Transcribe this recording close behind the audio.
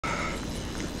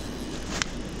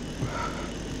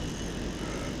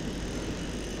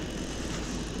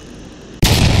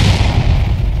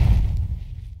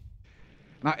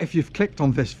Now, if you've clicked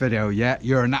on this video yet,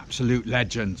 you're an absolute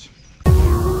legend.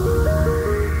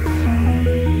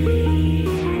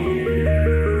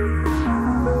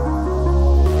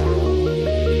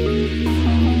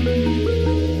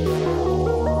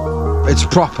 It's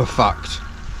proper fucked.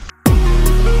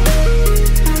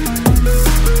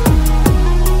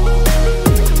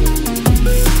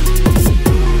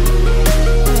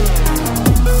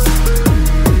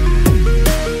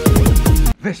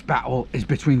 This battle is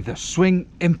between the swing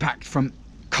impact from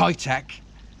Keitech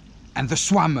and the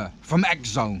Swammer from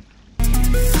X-Zone.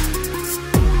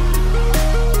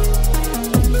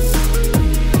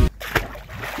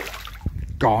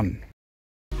 Gone.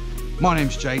 My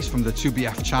name's Jace from the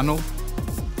 2BF channel.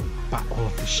 Battle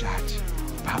of the Shad.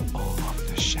 Battle of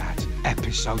the Shad.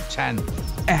 Episode 10.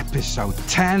 Episode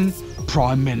 10.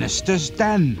 Prime Minister's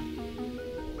Den.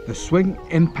 The swing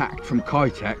impact from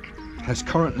Keitech has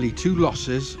currently 2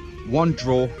 losses, 1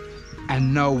 draw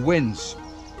and no wins,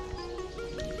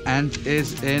 and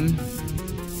is in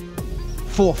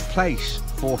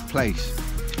 4th place.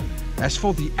 As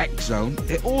for the X-Zone,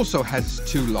 it also has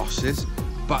 2 losses,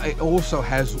 but it also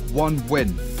has 1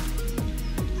 win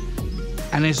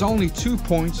and is only 2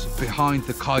 points behind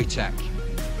the Keitech.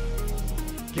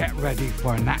 Get ready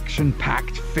for an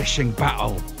action-packed fishing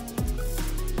battle.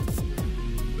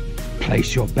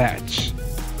 Place your bets.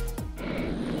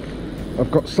 I've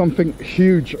got something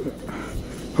huge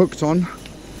hooked on.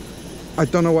 I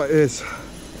don't know what it is,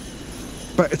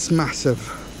 but it's massive.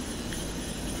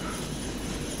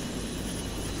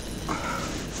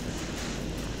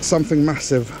 Something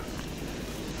massive.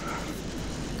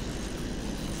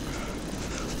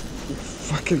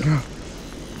 Fucking hell.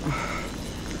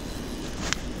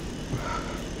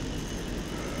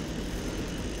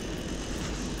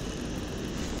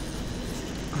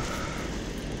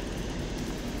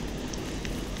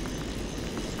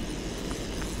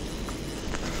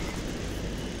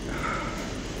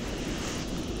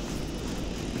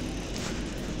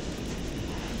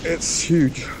 It's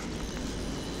huge.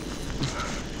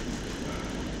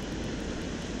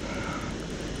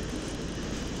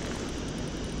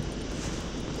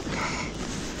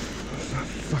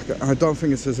 Fuck it. I don't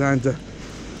think it's a ZANDER.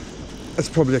 It's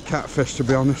probably a catfish, to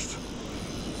be honest.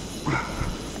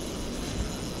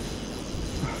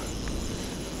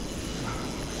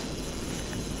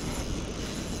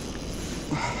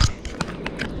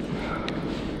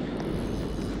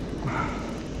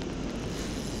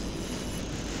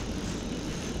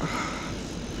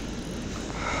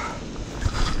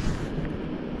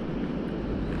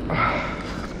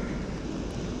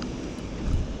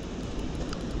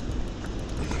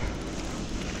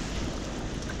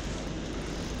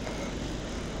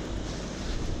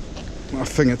 I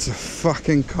think it's a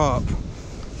fucking carp.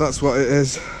 That's what it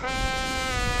is.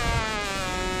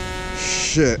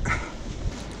 Shit.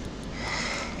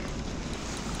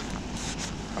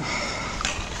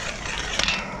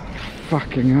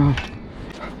 Fucking hell.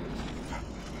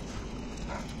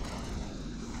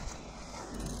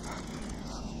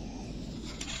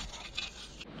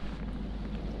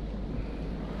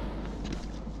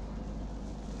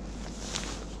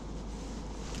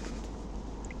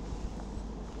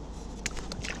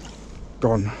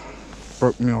 Gone.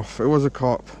 Broke me off. It was a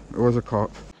carp. It was a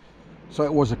carp. So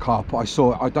it was a carp. I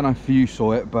saw it. I don't know if you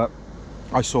saw it, but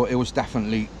I saw it was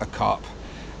definitely a carp.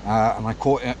 And I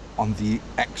caught it on the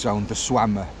X-Zone, the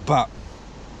Swammer. But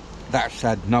that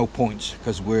said, no points,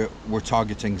 because we're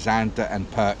targeting ZANDER and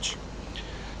PERCH.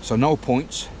 So no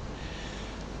points.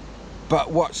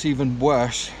 But what's even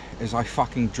worse is I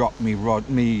fucking dropped me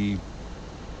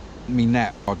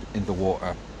net rod in the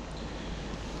water.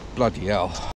 Bloody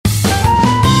hell.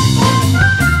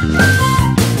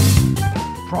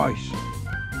 Price.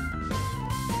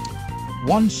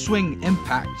 1 swing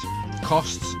impact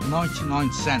costs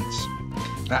 99 cents.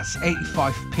 That's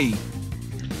 85p.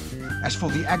 As for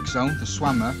the X-Zone, the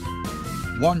Swammer,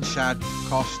 1 shad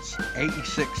costs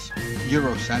 86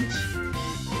 euro cents.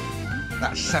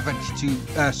 That's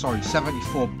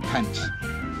 74 pence.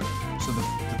 So the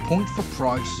point for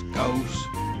price goes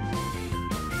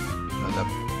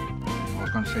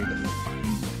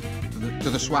to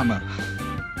the Swammer.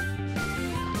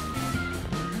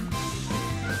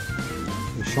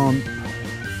 On. I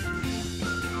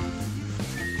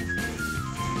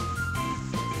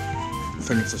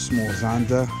think it's a small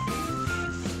ZANDER.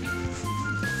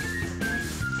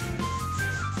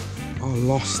 I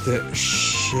lost it.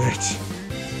 Shit.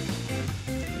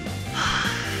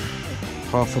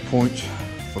 Half a point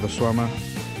for the Swammer.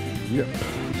 Yep,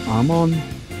 I'm on.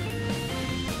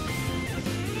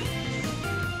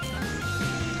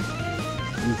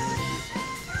 Oof.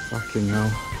 Fucking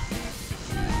hell.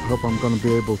 hope I'm gonna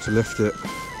be able to lift it.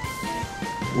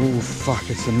 Oh fuck,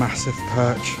 it's a massive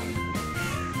perch.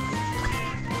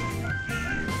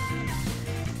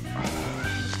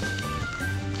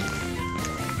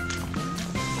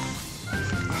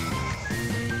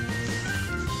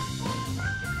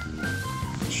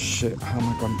 Shit, how am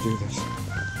I gonna do this?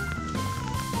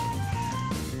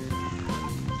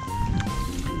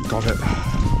 Got it.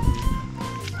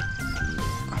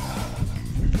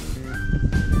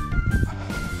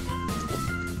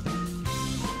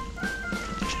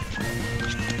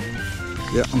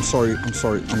 Yeah, I'm sorry.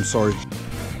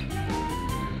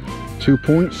 2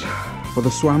 points for the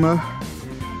Swammer.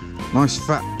 Nice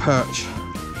fat perch.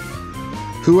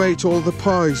 Who ate all the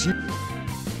pies?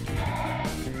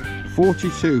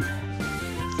 42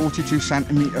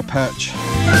 centimetre perch.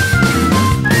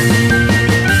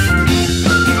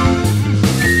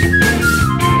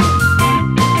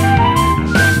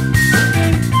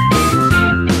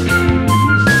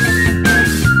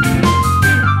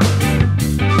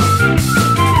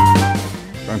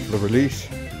 Going for the release.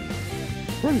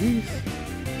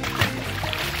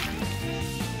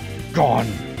 Gone.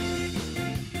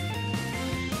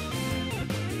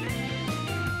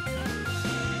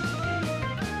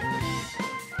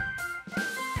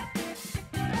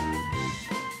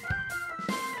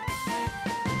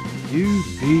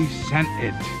 UV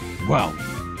scented. Well,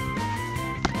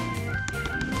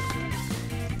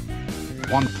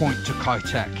 1 point to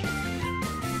Keitech.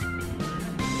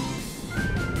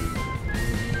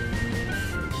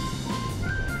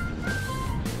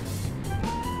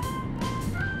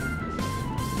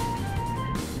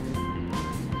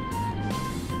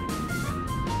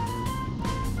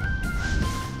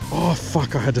 Oh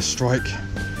fuck, I had a strike.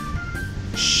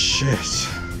 Shit.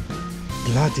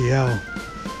 Bloody hell.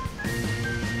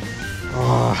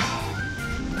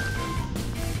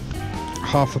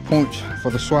 Half a point for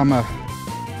the Swammer.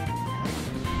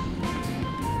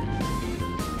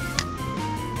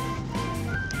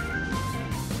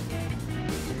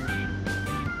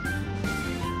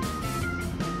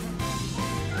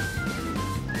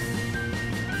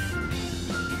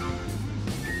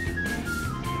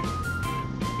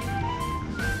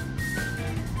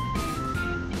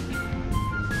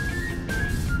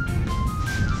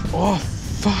 Oh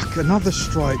fuck, another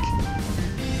strike.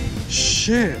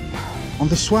 Shit, on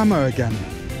the Swammer again.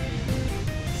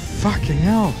 Fucking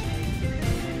hell.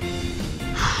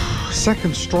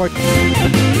 Second strike.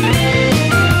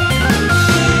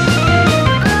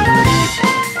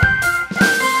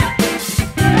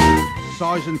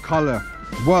 Size and colour.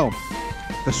 Well,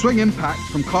 the swing impact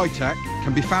from Keitech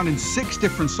can be found in 6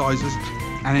 different sizes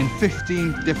and in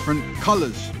 15 different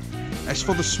colours. As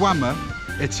for the Swammer,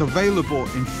 it's available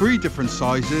in 3 different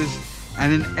sizes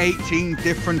and in 18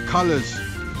 different colours.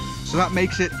 So that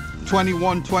makes it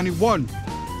 21-21.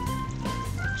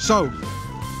 So,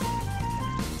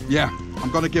 yeah,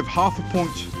 I'm going to give half a point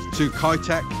to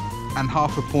Keitech and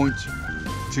half a point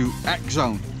to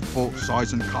X-Zone for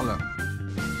size and colour.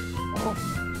 Oh,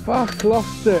 fuck,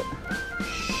 lost it.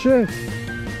 Shit.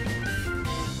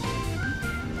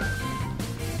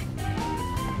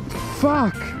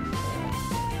 Fuck.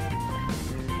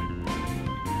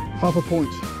 Half a point.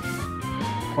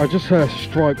 I just heard a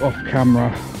strike off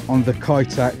camera on the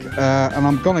Keitech, and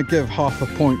I'm gonna give half a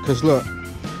point because look,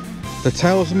 the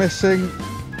tail's missing.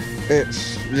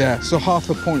 It's, yeah, so half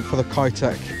a point for the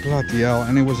Keitech. Bloody hell,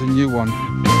 and it was a new one.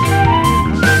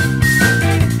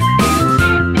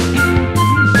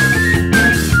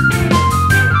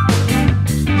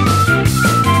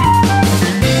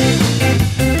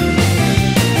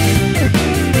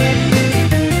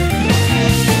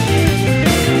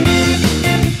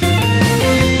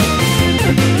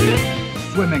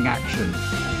 Swimming action.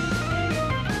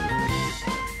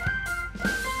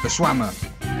 The Swammer.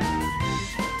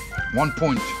 1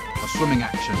 point for swimming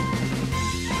action.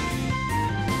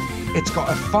 It's got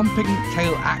a thumping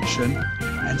tail action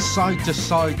and side to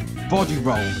side body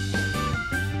roll.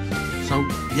 So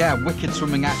yeah, wicked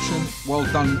swimming action. Well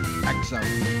done, Axel.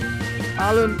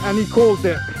 Alan, and he called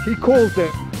it. He called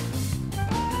it.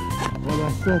 Well,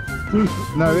 I said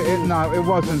no, it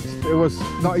wasn't. It was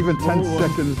not even 10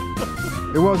 seconds.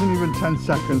 It wasn't even 10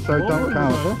 seconds, so don't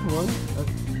count.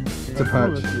 It's a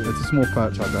perch. It's a small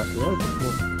perch, I bet.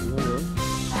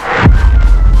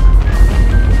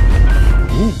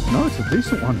 Ooh, no, it's a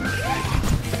decent one.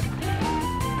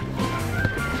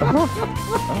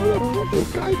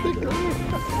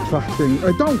 Fucking,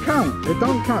 it don't count. It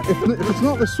don't count. If it's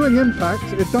not the swing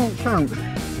impact, it don't count.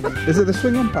 Is it the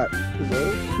swing impact?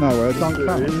 No, it don't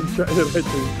count.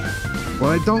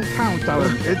 Well, it don't count,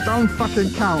 Alan. It don't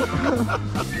fucking count.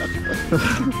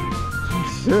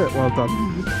 shit, well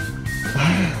done.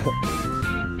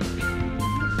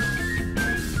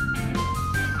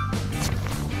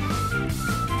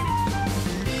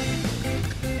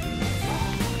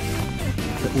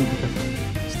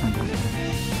 Stand up.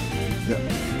 Yeah.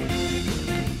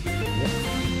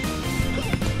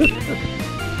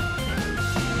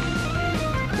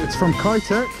 It's from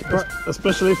Keitech, but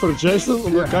especially for Jason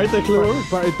on the Keitech lure.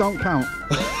 but it don't count.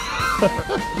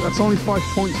 That's only 5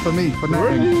 points for me for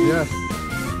netting. Really? Yes.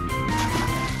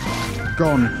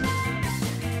 Gone.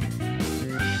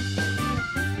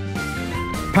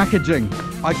 Packaging.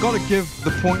 I gotta give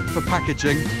the point for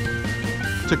packaging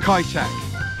to Keitech.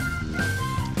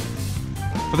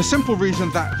 For the simple reason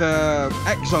that the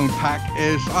X-Zone pack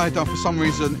is, I don't know, for some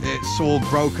reason it's all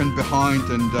broken behind,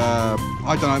 and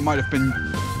I don't know, it might have been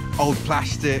old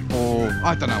plastic, or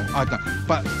I don't know,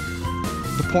 but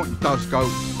the point does go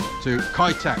to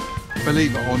Keitech,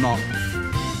 believe it or not.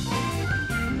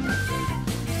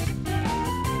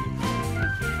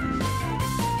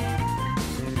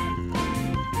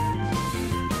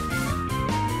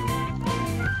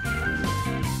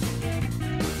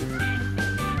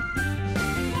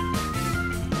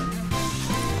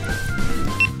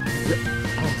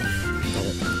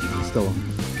 Still on.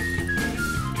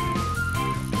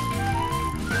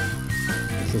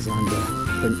 This is ZANDER,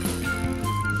 I think.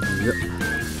 Yep.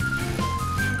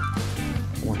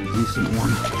 One decent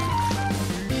one.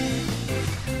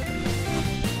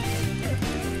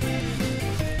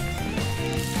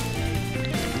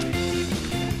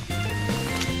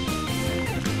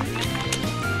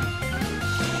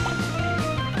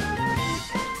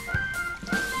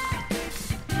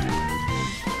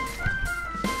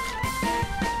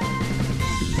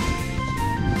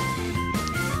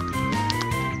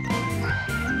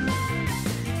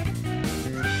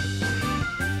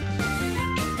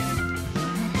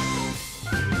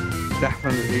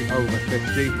 Definitely over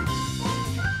 50,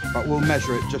 but we'll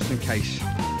measure it just in case.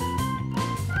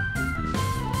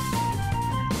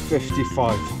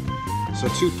 55. So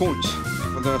 2 points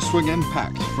for the swing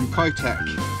impact from Keitech.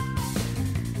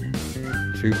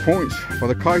 2 points for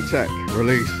the Keitech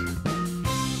release.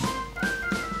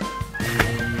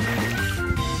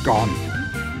 Gone.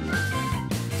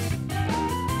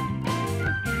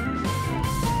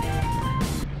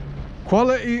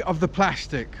 Quality of the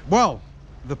plastic. Well,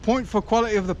 the point for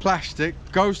quality of the plastic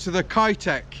goes to the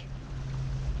Keitech.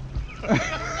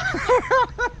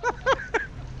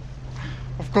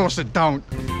 Of course it don't.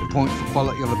 The point for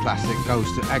quality of the plastic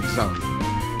goes to X-Zone.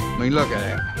 I mean, look at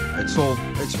it.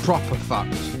 It's proper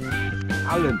fucked.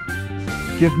 Alan,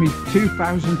 give me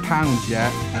 £2,000,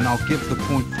 yeah, and I'll give the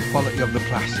point for quality of the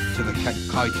plastic to the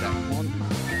Keitech.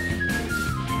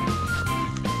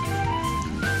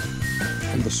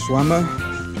 From the Swammer,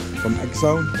 from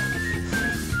X-Zone.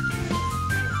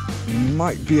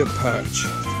 Might be a PERCH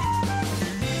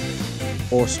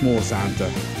or a small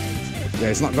ZANDER. Yeah,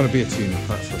 it's not going to be a tuna,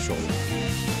 that's for sure.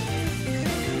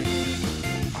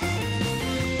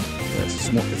 Yeah,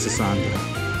 it's a ZANDER.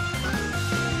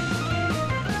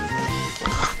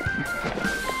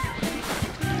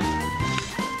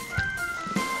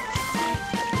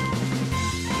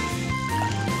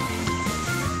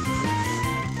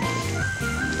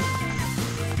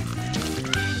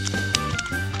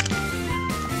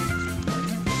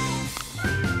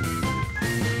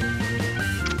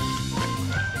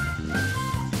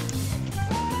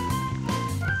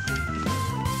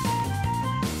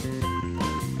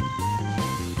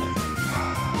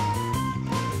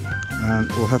 And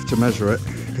we'll have to measure it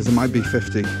because it might be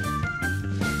 50.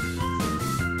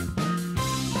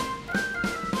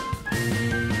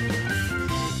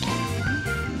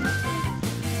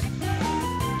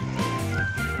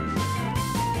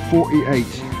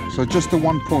 .48, so just the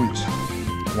 1 point.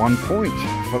 1 point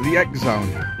for the X-Zone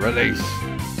release.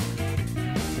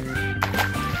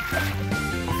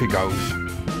 Off he goes.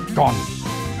 Gone.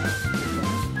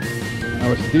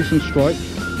 Now it's a decent strike.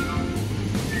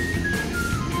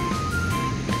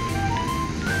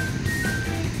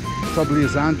 Probably a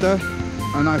ZANDER,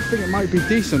 and I think it might be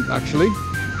decent actually.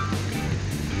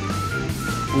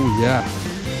 Oh yeah.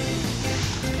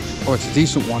 Oh, it's a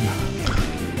decent one.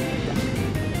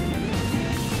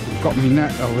 Got me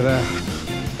net over there.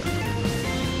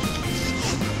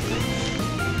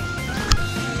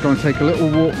 It's going to take a little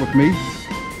walk with me.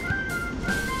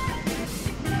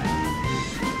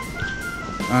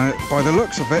 By the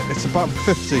looks of it, it's about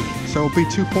 50, so it'll be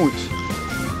 2 points.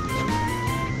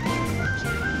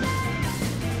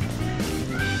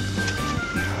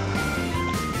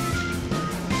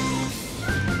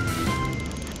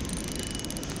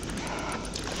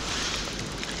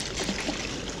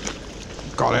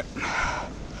 Got it.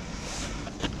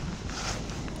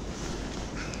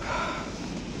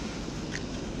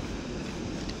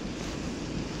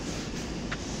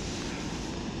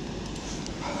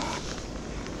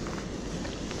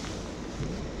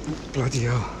 bloody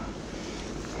hell.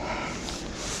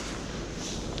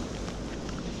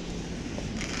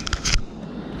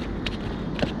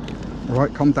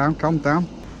 Right, calm down, calm down.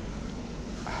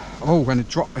 Oh, when it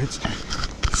dropped, it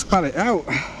spat it out.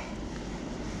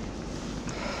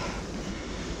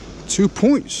 2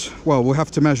 points. Well, we'll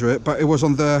have to measure it, but it was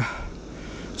on the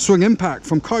swing impact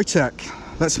from Keitech.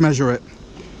 Let's measure it.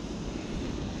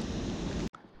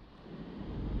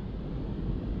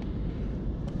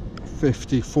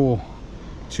 $54.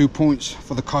 2 points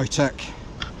for the Keitech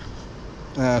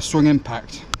swing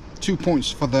impact. 2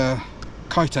 points for the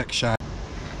Keitech Shad.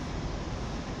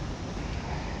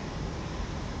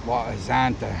 What a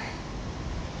ZANDER.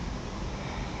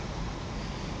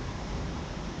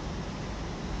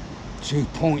 Two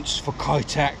points for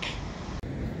Keitech.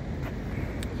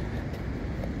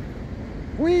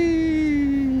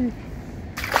 Whee!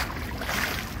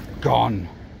 Gone.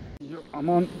 Yep, I'm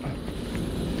on.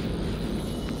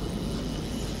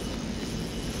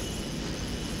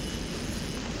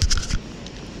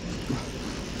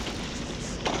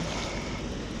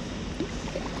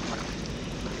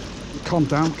 Calm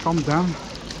down, calm down.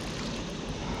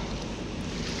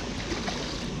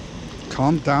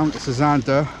 Calm down, it's a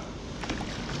ZANDER.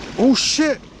 Oh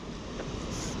shit!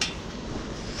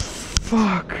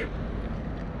 Fuck.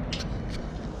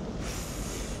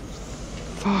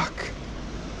 Fuck.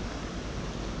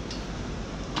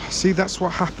 See, that's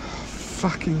what happened.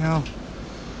 Fucking hell.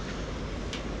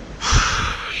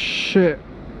 Shit.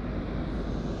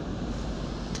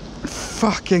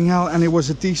 Fucking hell, and it was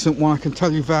a decent one, I can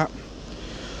tell you that.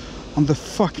 On the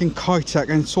fucking Keitech,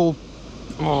 and it's all,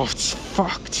 oh, it's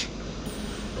fucked.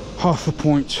 Half a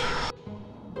point.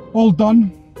 All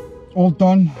done,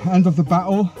 end of the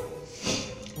battle.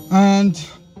 And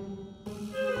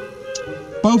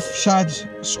both Shads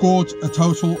scored a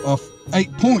total of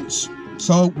 8 points.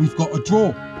 So we've got a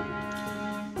draw.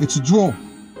 It's a draw.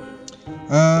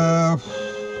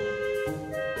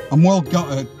 I'm well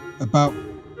gutted about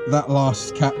that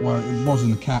last catch. Well, it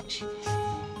wasn't a catch,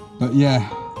 but yeah.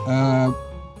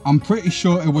 I'm pretty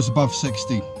sure it was above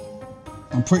 60.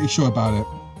 I'm pretty sure about it.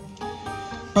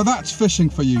 But that's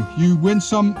fishing for you. You win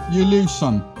some, you lose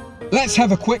some. Let's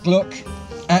have a quick look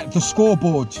at the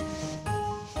scoreboard.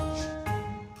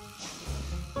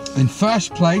 In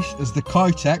first place is the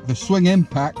Keitech, the swing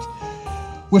impact,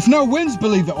 with no wins,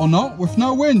 believe it or not, with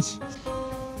no wins.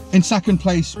 In second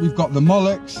place, we've got the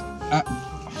Mollocks.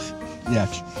 Yeah,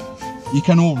 you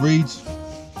can all read.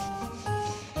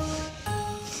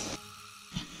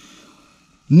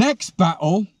 Next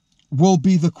battle will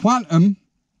be the Quantum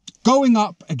going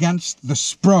up against the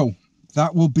Spro.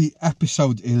 That will be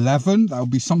episode 11. That will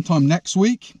be sometime next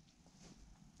week.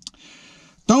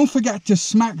 Don't forget to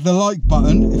smack the like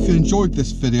button if you enjoyed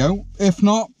this video. If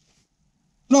not,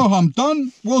 no harm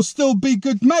done. We'll still be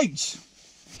good mates.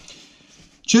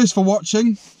 Cheers for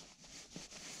watching.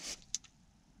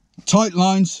 Tight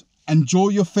lines. Enjoy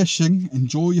your fishing.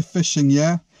 Enjoy your fishing,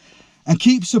 yeah? And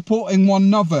keep supporting one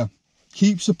another.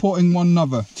 Keep supporting one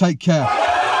another. Take care.